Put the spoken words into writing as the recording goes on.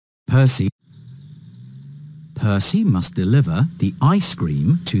Percy must deliver the ice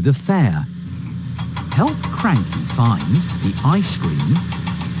cream to the fair. Help Cranky find the ice cream.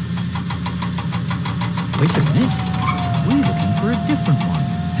 Wait a minute, we're looking for a different one.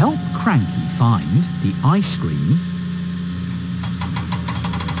 Help Cranky find the ice cream.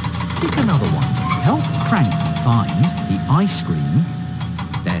 Pick another one. Help Cranky find the ice cream.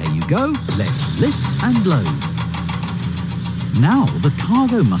 There you go. Let's lift and load. Now the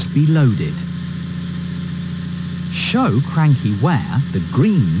cargo must be loaded. Show Cranky where the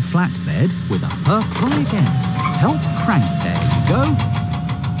green flatbed with a purple. Try again. Help Crank. There you go.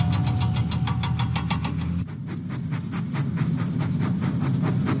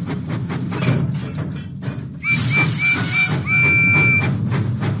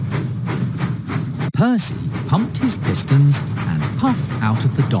 Percy pumped his pistons and puffed out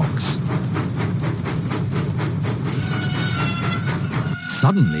of the docks.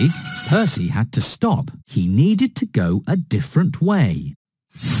 Suddenly, Percy had to stop. He needed to go a different way.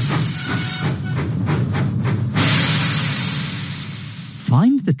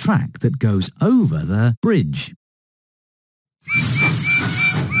 Find the track that goes over the bridge.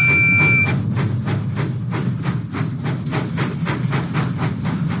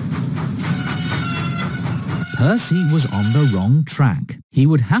 Percy was on the wrong track. He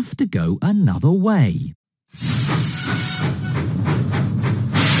would have to go another way.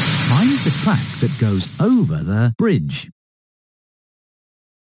 Find the track that goes over the bridge.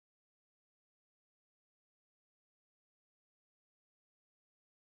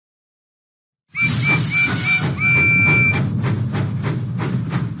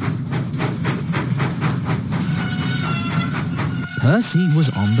 Percy was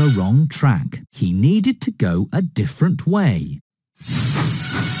on the wrong track. He needed to go a different way.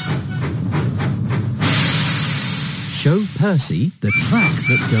 Show Percy the track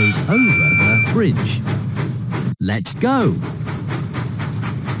that goes over the bridge. Let's go!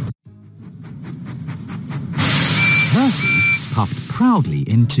 Percy puffed proudly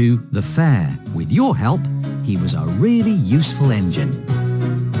into the fair. With your help, he was a really useful engine.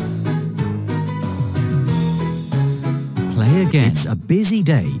 Play again. It's a busy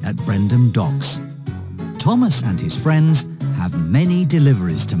day at Brendam Docks. Thomas and his friends have many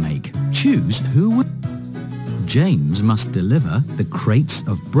deliveries to make. Choose who would... James must deliver the crates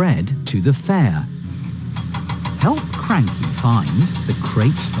of bread to the fair. Help Cranky find the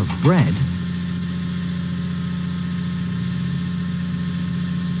crates of bread.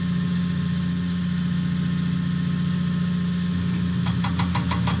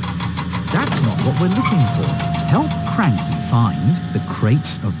 That's not what we're looking for. Help Cranky find the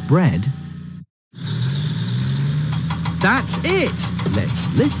crates of bread. That's it!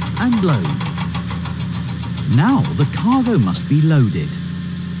 Let's lift and load. Now the cargo must be loaded.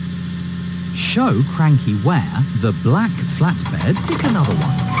 Show Cranky where the black flatbed. Pick another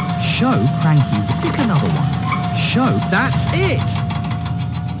one. Show Cranky. Pick another one. Show. That's it!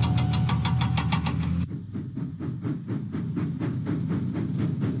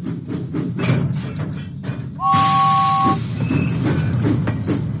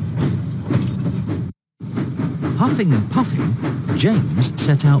 Huffing and puffing, James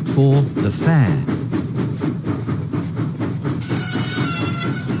set out for the fair.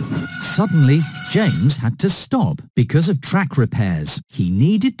 Suddenly, James had to stop because of track repairs. He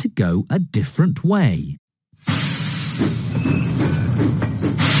needed to go a different way.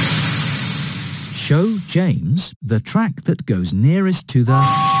 Show James the track that goes nearest to the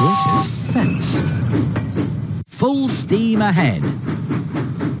shortest fence. Full steam ahead.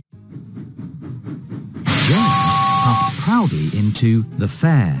 James puffed proudly into the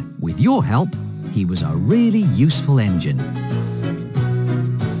fair. With your help, he was a really useful engine.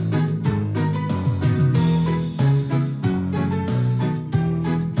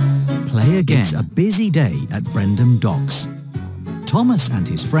 Play again. It's a busy day at Brendam Docks. Thomas and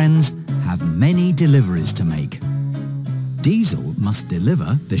his friends have many deliveries to make. Diesel must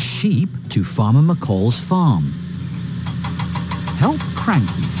deliver the sheep to Farmer McCall's farm. Help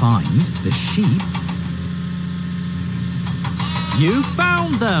Cranky find the sheep. You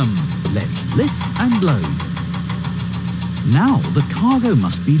found them! Let's lift and load. Now the cargo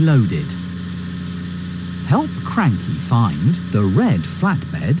must be loaded. Help Cranky find the red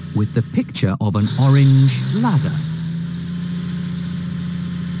flatbed with the picture of an orange ladder.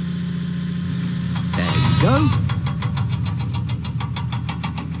 There you go.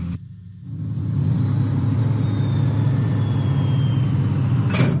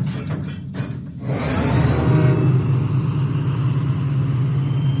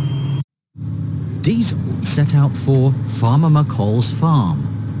 Diesel set out for Farmer McCall's farm.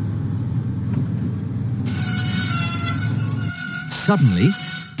 Suddenly,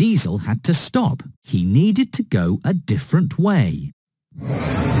 Diesel had to stop. He needed to go a different way.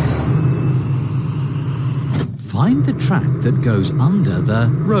 Find the track that goes under the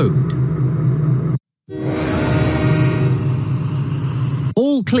road.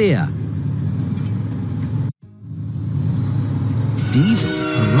 All clear. Diesel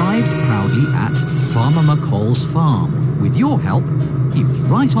arrived proudly at Farmer McCall's farm. With your help, he was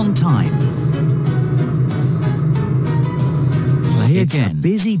right on time. Play again. It's a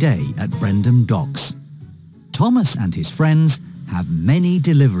busy day at Brendam Docks. Thomas and his friends have many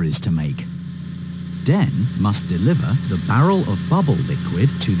deliveries to make. Den must deliver the barrel of bubble liquid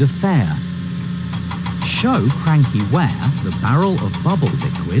to the fair. Show Cranky where the barrel of bubble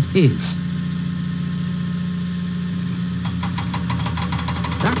liquid is.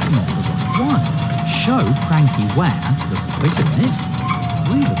 That's not the right one. Show Cranky where the... Wait a minute.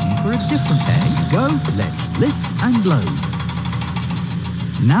 We're looking for a different... There you go. Let's lift and load.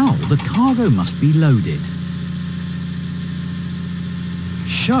 Now the cargo must be loaded.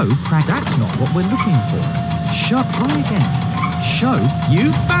 Show Cranky... That's not what we're looking for. Show... Try again. Show...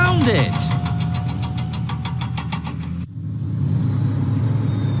 You found it!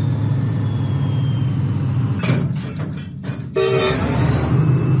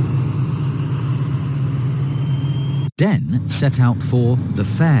 Den set out for the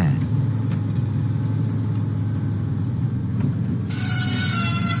fair.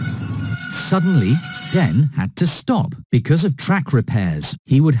 Suddenly, Den had to stop because of track repairs.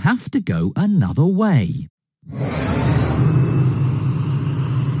 He would have to go another way.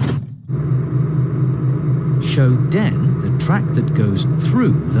 Show Den the track that goes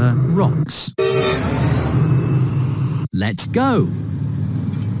through the rocks. Let's go!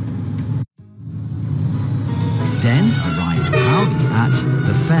 Den arrived proudly at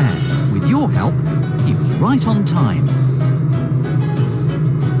the fair. With your help, he was right on time.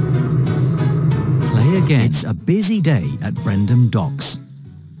 Play again. It's a busy day at Brendam Docks.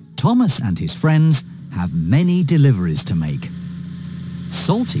 Thomas and his friends have many deliveries to make.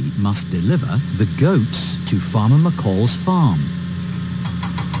 Salty must deliver the goats to Farmer McCall's farm.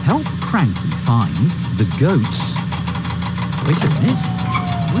 Help Cranky find the goats. Wait a minute.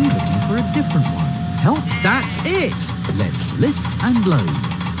 We're looking for a different one. Help, that's it! Let's lift and load.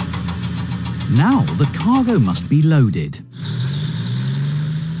 Now the cargo must be loaded.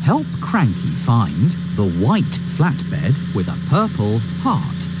 Help Cranky find the white flatbed with a purple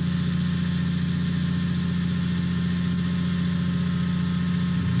heart.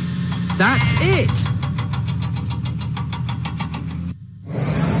 That's it!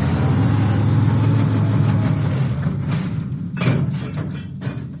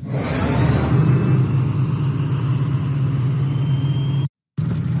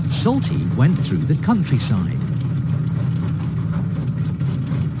 Salty went through the countryside.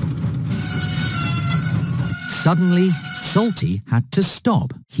 Suddenly, Salty had to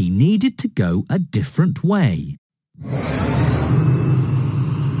stop. He needed to go a different way.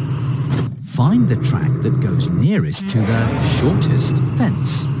 Find the track that goes nearest to the shortest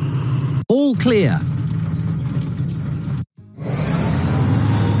fence. All clear.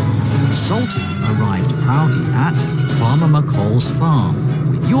 Salty arrived proudly at Farmer McCall's farm.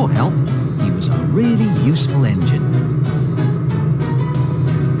 With your help, he was a really useful engine.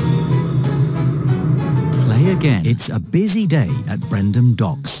 Play again. It's a busy day at Brendam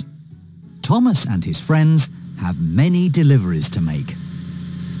Docks. Thomas and his friends have many deliveries to make.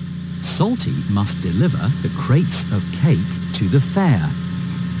 Salty must deliver the crates of cake to the fair.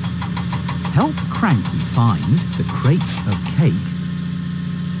 Help Cranky find the crates of cake.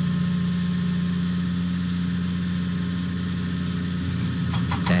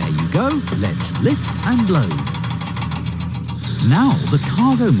 There you go. Let's lift and load. Now the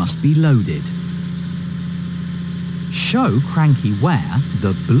cargo must be loaded. Show Cranky where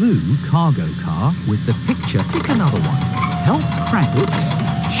the blue cargo car with the picture. Pick another one. Help Cranky. Oops.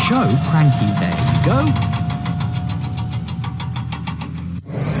 Show Cranky. There you go.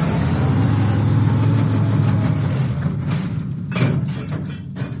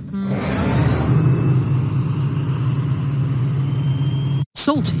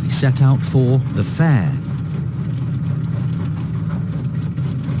 Salty set out for the fair.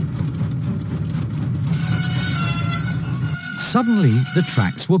 Suddenly, the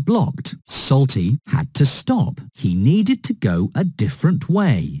tracks were blocked. Salty had to stop. He needed to go a different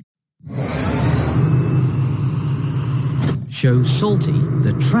way. Show Salty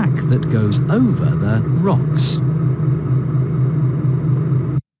the track that goes over the rocks.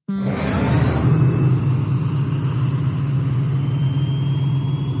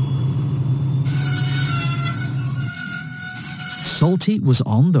 Salty was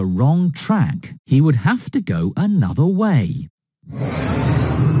on the wrong track. He would have to go another way.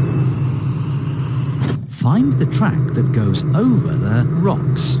 Find the track that goes over the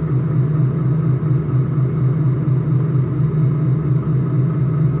rocks.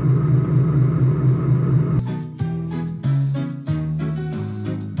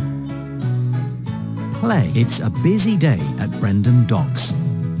 Play. It's a busy day at Brendam Docks.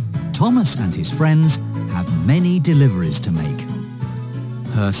 Thomas and his friends have many deliveries to make.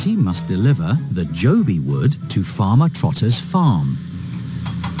 Percy must deliver the Joby wood to Farmer Trotter's farm.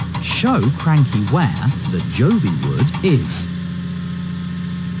 Show Cranky where the Joby wood is.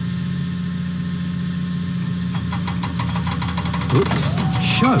 Oops,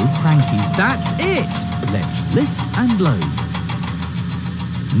 show Cranky. That's it! Let's lift and load.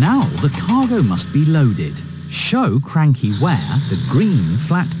 Now the cargo must be loaded. Show Cranky where the green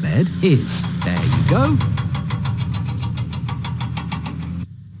flatbed is. There you go.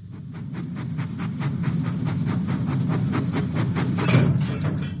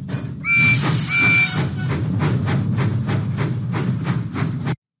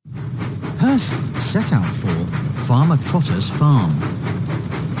 Percy set out for Farmer Trotter's farm.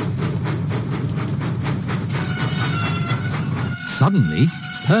 Suddenly,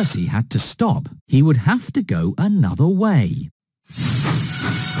 Percy had to stop. He would have to go another way.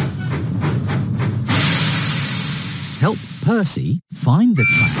 Help Percy find the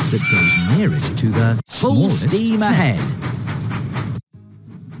track that goes nearest to the smallest Full steam ahead.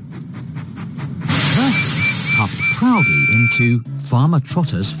 Percy puffed proudly into Farmer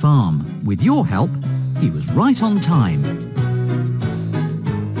Trotter's farm. With your help, he was right on time.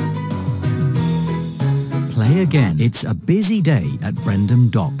 Play again. It's a busy day at Brendam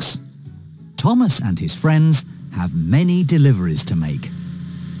Docks. Thomas and his friends have many deliveries to make.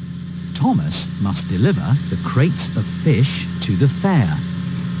 Thomas must deliver the crates of fish to the fair.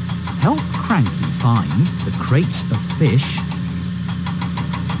 Help Cranky find the crates of fish.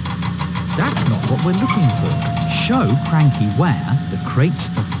 That's not what we're looking for. Show Cranky where the crates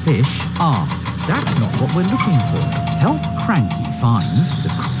of fish are. That's not what we're looking for. Help Cranky find the...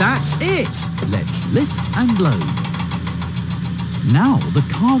 That's it! Let's lift and load. Now the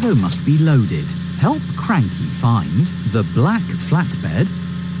cargo must be loaded. Help Cranky find the black flatbed.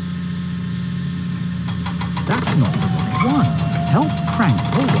 That's not the right one. Help Cranky...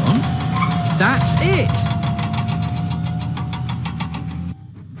 Hold on. That's it!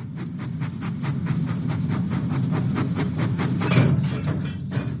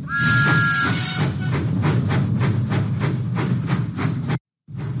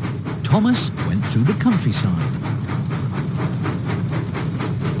 Thomas went through the countryside.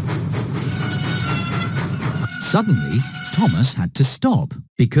 Suddenly, Thomas had to stop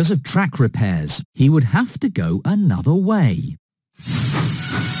because of track repairs. He would have to go another way.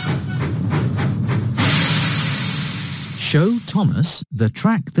 Show Thomas the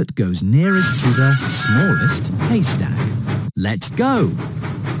track that goes nearest to the smallest haystack. Let's go!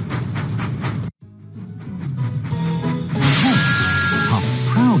 Thomas puffed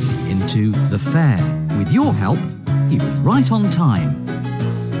proudly into the fair. With your help, he was right on time.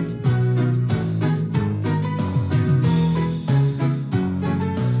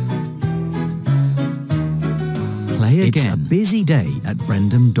 Play again. It's a busy day at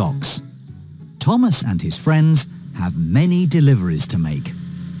Brendam Docks. Thomas and his friends have many deliveries to make.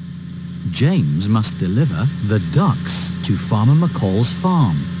 James must deliver the ducks to Farmer McCall's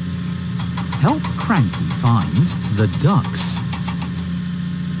farm. Help Cranky find the ducks.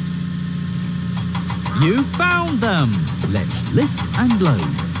 You found them! Let's lift and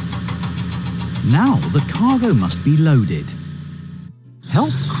load. Now the cargo must be loaded.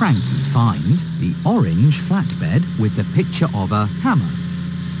 Help Cranky find the orange flatbed with the picture of a hammer.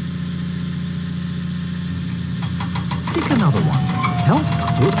 Pick another one. Help...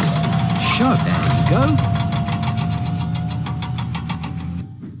 Oops. Show. There you go.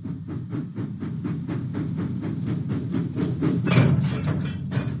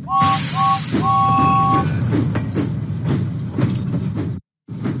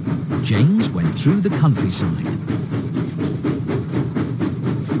 James went through the countryside.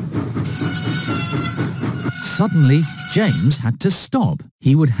 Suddenly, James had to stop.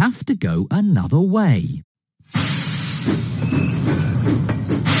 He would have to go another way.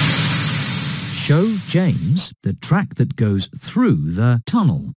 Show James the track that goes through the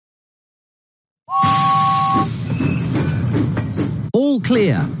tunnel. All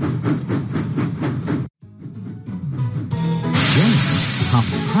clear. James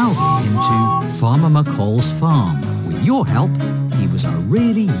puffed proudly into Farmer McCall's farm. With your help, he was a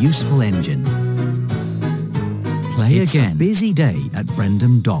really useful engine. Play again. Busy day at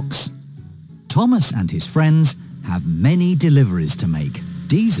Brendam Docks. Thomas and his friends have many deliveries to make.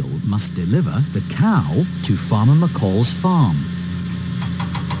 Diesel must deliver the cow to Farmer McCall's farm.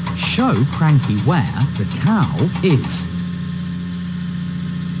 Show Cranky where the cow is.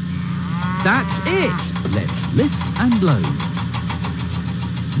 That's it! Let's lift and load.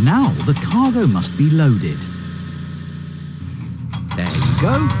 Now the cargo must be loaded. There you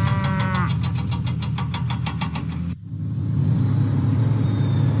go.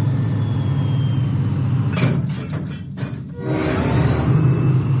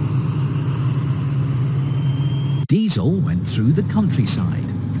 Diesel went through the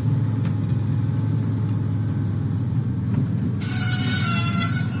countryside.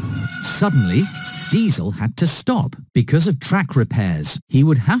 Suddenly, Diesel had to stop because of track repairs. He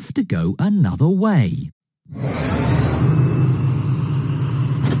would have to go another way.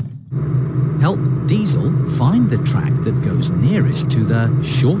 Help Diesel find the track that goes nearest to the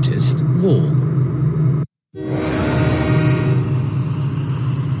shortest wall.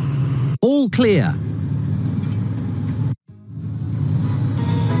 All clear.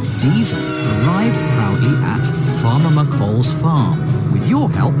 Diesel arrived proudly at Farmer McCall's farm. With your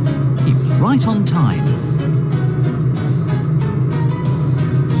help, he was right on time.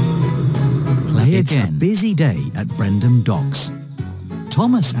 Play again. It's a busy day at Brendam Docks.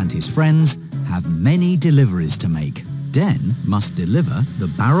 Thomas and his friends have many deliveries to make. Den must deliver the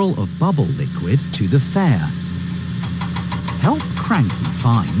barrel of bubble liquid to the fair. Help Cranky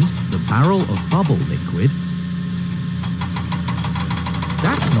find the barrel of bubble liquid.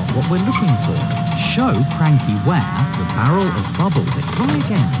 That's not what we're looking for. Show Cranky where the barrel of bubble liquid. Try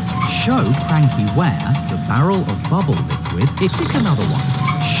again. Show Cranky where the barrel of bubble liquid. Pick another one.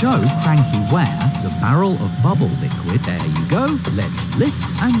 Show Cranky where the barrel of bubble liquid. There you go. Let's lift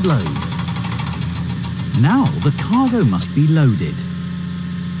and load. Now the cargo must be loaded.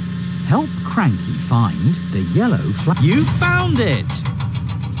 Help Cranky find the yellow flag. You found it!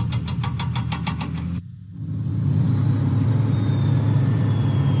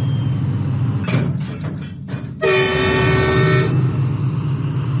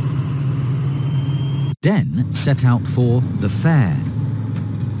 Den set out for the fair.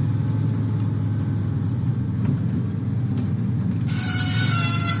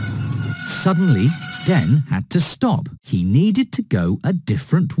 Suddenly, Den had to stop. He needed to go a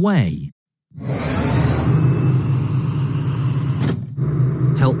different way.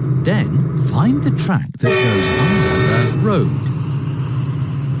 Help Den find the track that goes under the road.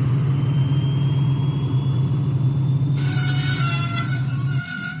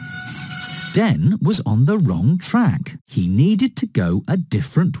 Den was on the wrong track. He needed to go a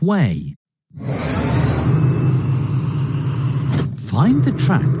different way. Find the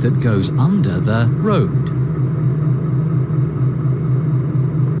track that goes under the road.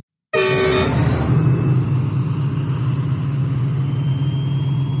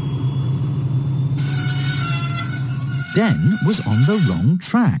 Den was on the wrong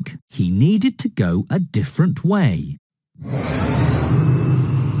track. He needed to go a different way.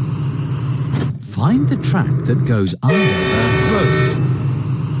 Find the track that goes under the road.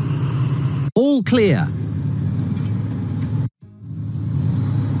 All clear.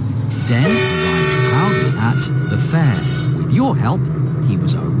 Den arrived proudly at the fair. With your help, he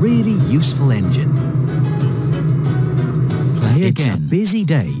was a really useful engine. Play again. It's a busy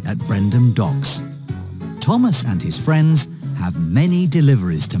day at Brendam Docks. Thomas and his friends have many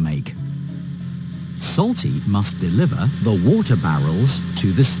deliveries to make. Salty must deliver the water barrels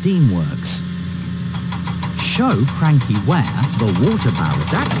to the steamworks. Show Cranky where the water barrel.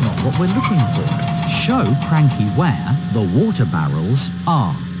 That's not what we're looking for. Show Cranky where the water barrels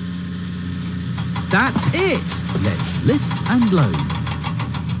are. That's it! Let's lift and load.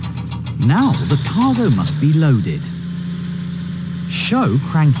 Now the cargo must be loaded. Show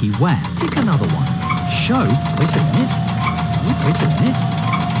Cranky where. Pick another one. Show. Wait a minute. Wait a minute.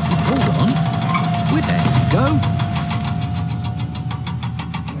 Hold on. There you go.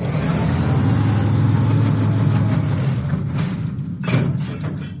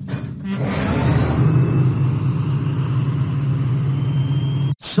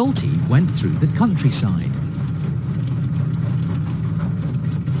 Salty went through the countryside.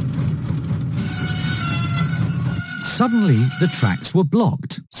 Suddenly, the tracks were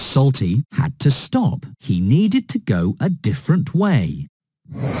blocked. Salty had to stop. He needed to go a different way.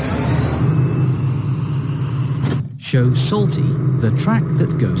 Show Salty the track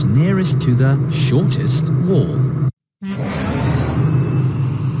that goes nearest to the shortest wall.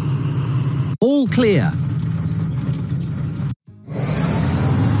 All clear.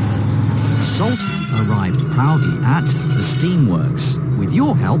 Salty arrived proudly at the steamworks. With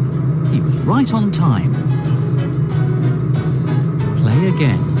your help, he was right on time. Play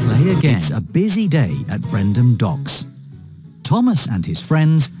again, play again. It's a busy day at Brendam Docks. Thomas and his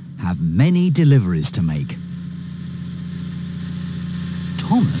friends have many deliveries to make.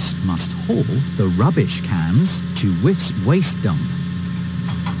 Thomas must haul the rubbish cans to Whiff's waste dump.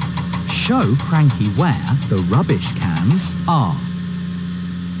 Show Cranky where the rubbish cans are.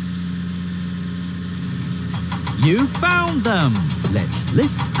 You found them! Let's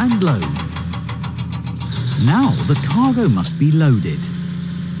lift and load. Now the cargo must be loaded.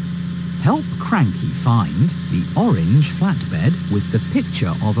 Help Cranky find the orange flatbed with the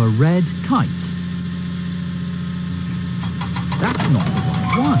picture of a red kite. That's not the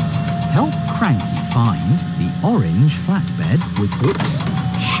right one. Help Cranky find the orange flatbed with... Oops.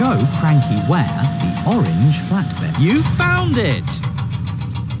 Show Cranky where the orange flatbed... You found it!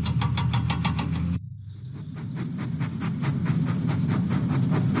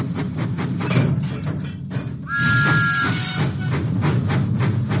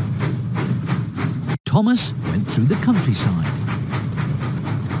 Thomas went through the countryside.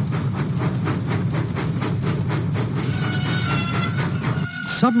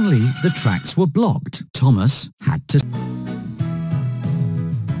 Suddenly, the tracks were blocked. Thomas had to...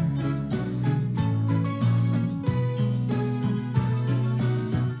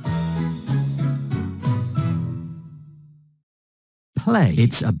 Play.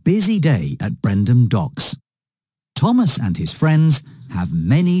 It's a busy day at Brendam Docks. Thomas and his friends have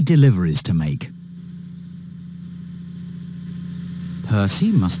many deliveries to make.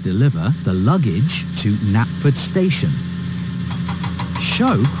 Percy must deliver the luggage to Knapford Station.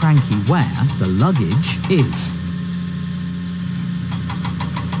 Show Cranky where the luggage is.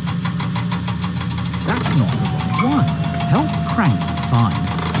 That's not the right one. Help Cranky find.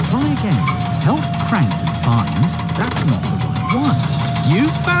 Try again. Help Cranky find. That's not the right one. You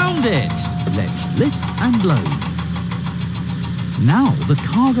found it! Let's lift and load. Now the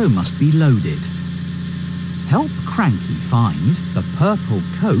cargo must be loaded. Help Cranky find the purple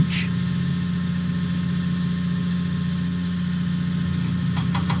coach.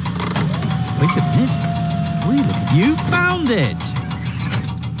 Wait a minute. Really? You found it!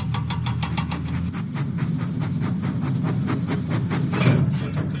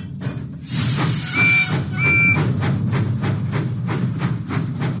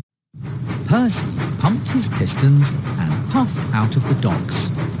 Percy pumped his pistons and puffed out of the docks.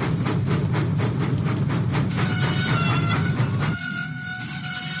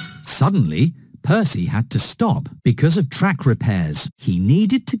 Suddenly, Percy had to stop because of track repairs. He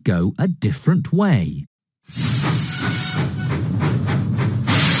needed to go a different way.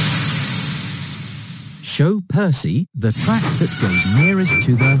 Show Percy the track that goes nearest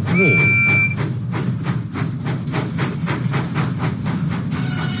to the wall.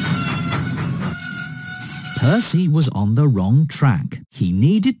 Percy was on the wrong track. He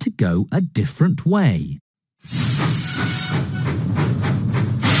needed to go a different way.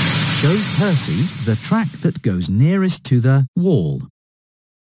 Show Percy the track that goes nearest to the wall.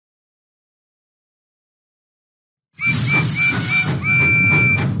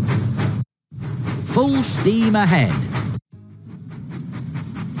 Full steam ahead.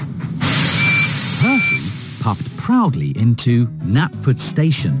 Percy puffed proudly into Knapford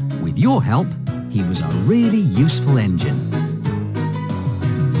Station. With your help, he was a really useful engine.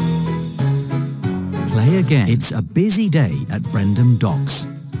 Play again. It's a busy day at Brendam Docks.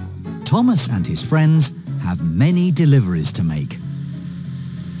 Thomas and his friends have many deliveries to make.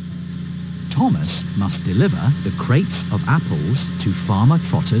 Thomas must deliver the crates of apples to Farmer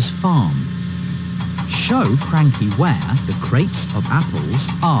Trotter's farm. Show Cranky where the crates of apples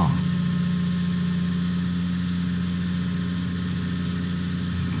are.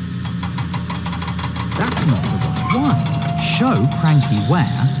 That's not the right one. Show Cranky where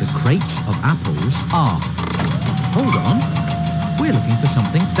the crates of apples are. Hold on. We're looking for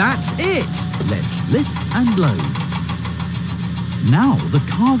something. That's it! Let's lift and load. Now the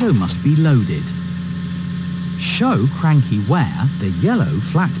cargo must be loaded. Show Cranky where the yellow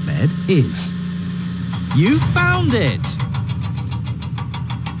flatbed is. You found it!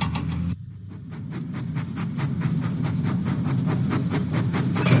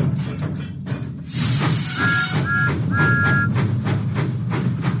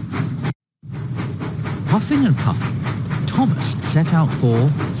 Huffing and puffing, Thomas set out for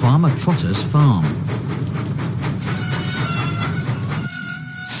Farmer Trotter's farm.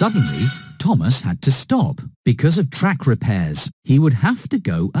 Suddenly, Thomas had to stop because of track repairs. He would have to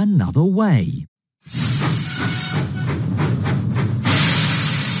go another way.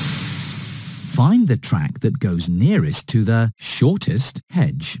 Find the track that goes nearest to the shortest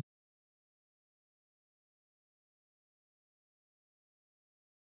hedge.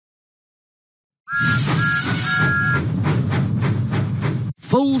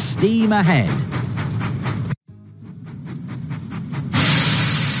 Full steam ahead.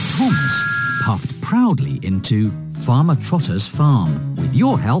 Thomas puffed proudly into Farmer Trotter's farm. With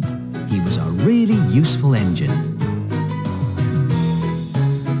your help, he was a really useful engine.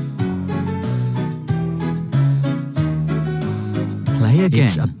 Play again.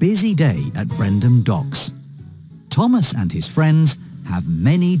 It's a busy day at Brendam Docks. Thomas and his friends have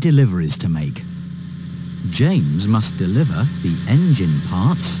many deliveries to make. James must deliver the engine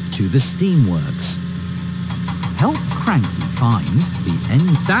parts to the steamworks. Help Cranky find the end.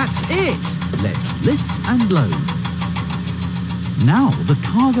 That's it! Let's lift and load. Now the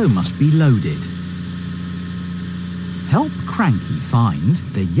cargo must be loaded. Help Cranky find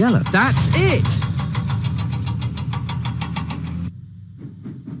the yellow. That's it!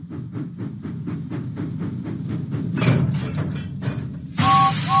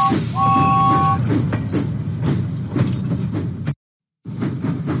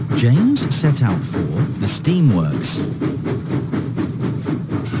 James set out for the steamworks.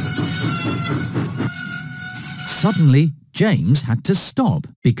 Suddenly, James had to stop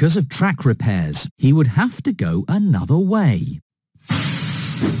because of track repairs. He would have to go another way.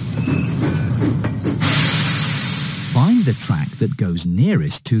 Find the track that goes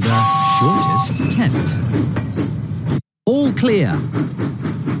nearest to the shortest tent. All clear.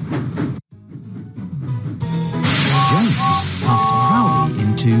 James puffed proudly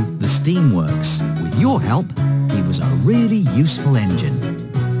into the steamworks. With your help, he was a really useful engine.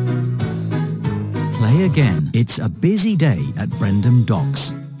 Play again. It's a busy day at Brendam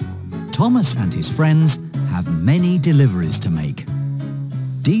Docks. Thomas and his friends have many deliveries to make.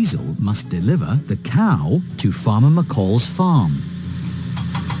 Diesel must deliver the cow to Farmer McCall's farm.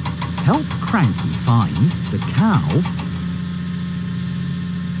 Help Cranky find the cow.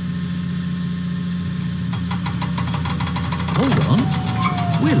 Hold on,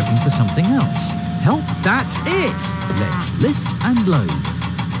 we're looking for something else. Help, that's it! Let's lift and load.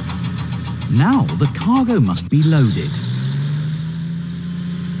 Now the cargo must be loaded.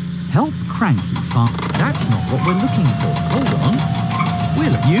 Help Cranky find... That's not what we're looking for. Hold on.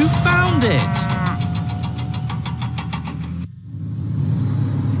 You found it!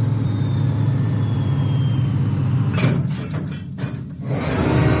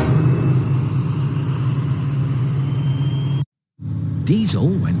 Diesel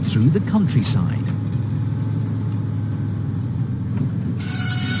went through the countryside.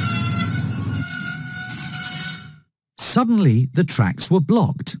 Suddenly, the tracks were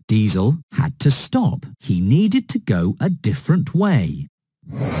blocked. Diesel had to stop. He needed to go a different way.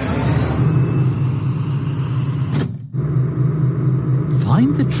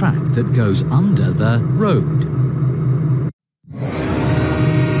 Find the track that goes under the road.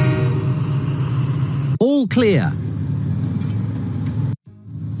 All clear.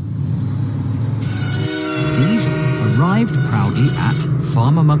 Diesel arrived proudly at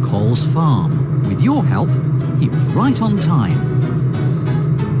Farmer McCall's farm. With your help, he was right on time.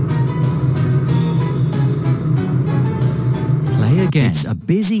 Play again. It's a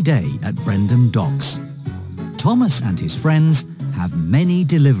busy day at Brendam Docks. Thomas and his friends have many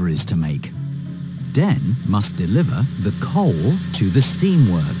deliveries to make. Den must deliver the coal to the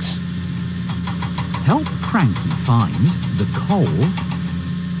steamworks. Help Cranky find the coal.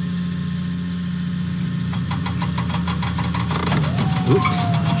 Oops,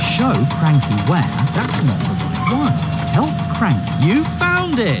 show Cranky where. That's not the right one. Help Cranky. You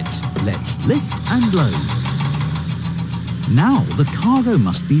found it! Let's lift and load. Now the cargo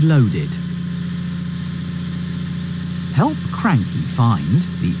must be loaded. Help Cranky find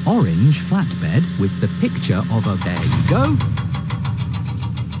the orange flatbed with the picture of a... There you go.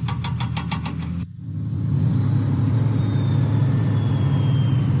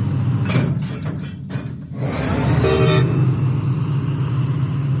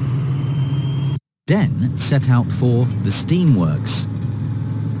 Den set out for the steamworks.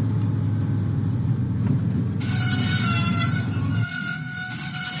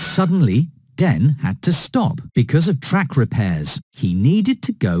 Suddenly, Den had to stop because of track repairs. He needed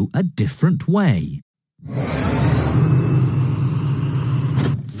to go a different way.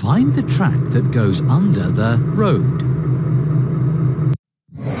 Find the track that goes under the road.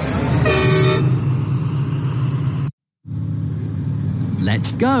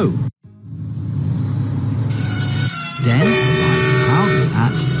 Let's go! Den arrived proudly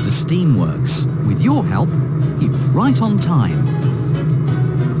at the steamworks. With your help, he was right on time.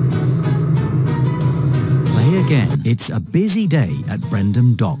 again. It's a busy day at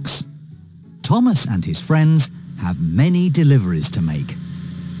Brendam Docks. Thomas and his friends have many deliveries to make.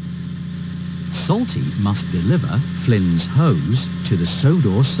 Salty must deliver Flynn's hose to the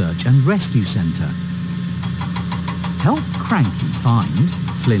Sodor Search and Rescue Centre. Help Cranky find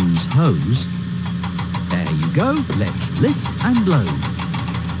Flynn's hose. There you go, let's lift and load.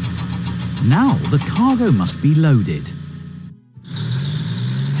 Now the cargo must be loaded.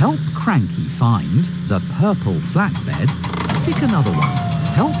 Help Cranky find the purple flatbed. Pick another one.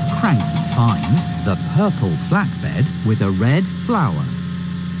 Help Cranky find the purple flatbed with a red flower.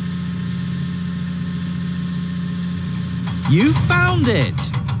 You found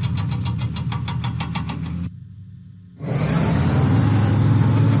it!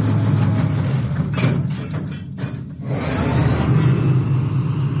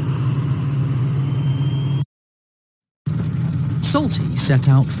 Salty set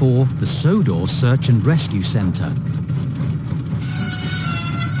out for the Sodor Search and Rescue Centre.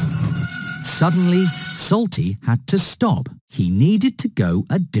 Suddenly, Salty had to stop. He needed to go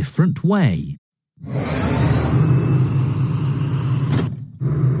a different way.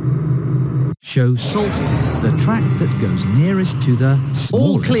 Show Salty the track that goes nearest to the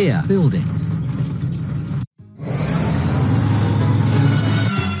smallest building.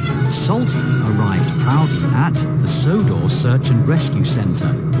 Salty arrived proudly at the Sodor Search and Rescue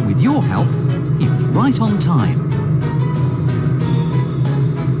Centre. With your help, he was right on time.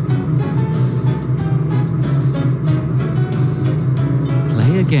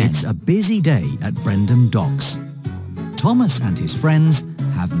 Play again. It's a busy day at Brendam Docks. Thomas and his friends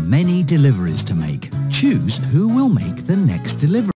have many deliveries to make. Choose who will make the next delivery.